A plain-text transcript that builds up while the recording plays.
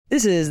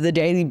This is the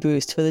daily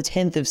boost for the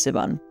 10th of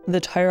Sivan, the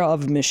Torah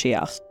of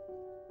Moshiach.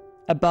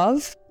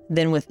 Above,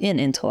 then within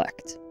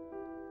intellect.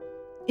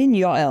 In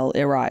Yoel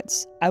it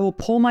writes, I will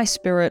pour my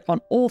spirit on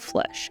all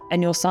flesh,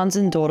 and your sons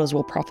and daughters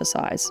will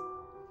prophesy.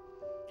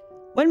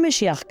 When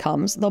Moshiach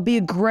comes, there'll be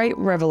a great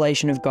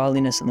revelation of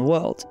godliness in the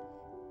world.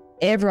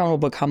 Everyone will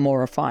become more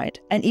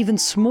refined, and even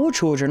small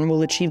children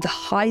will achieve the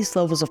highest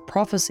levels of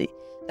prophecy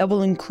that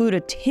will include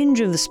a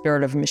tinge of the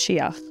spirit of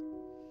Moshiach.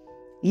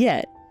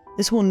 Yet,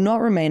 this will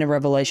not remain a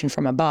revelation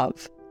from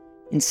above.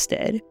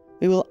 Instead,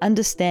 we will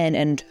understand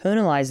and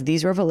internalize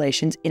these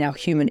revelations in our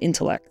human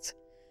intellect.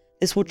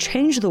 This will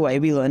change the way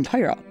we learn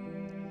Torah.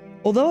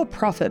 Although a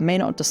prophet may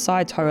not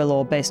decide Torah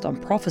law based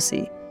on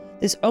prophecy,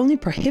 this only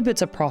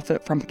prohibits a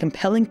prophet from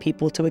compelling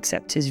people to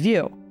accept his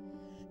view.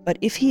 But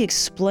if he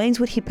explains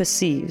what he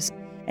perceives,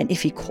 and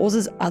if he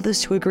causes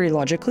others to agree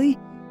logically,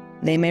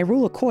 they may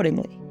rule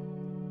accordingly.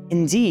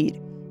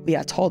 Indeed, we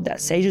are told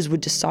that sages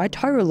would decide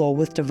Torah law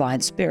with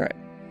divine spirit.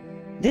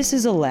 This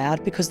is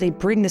allowed because they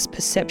bring this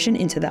perception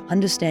into the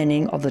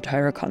understanding of the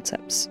Torah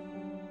concepts.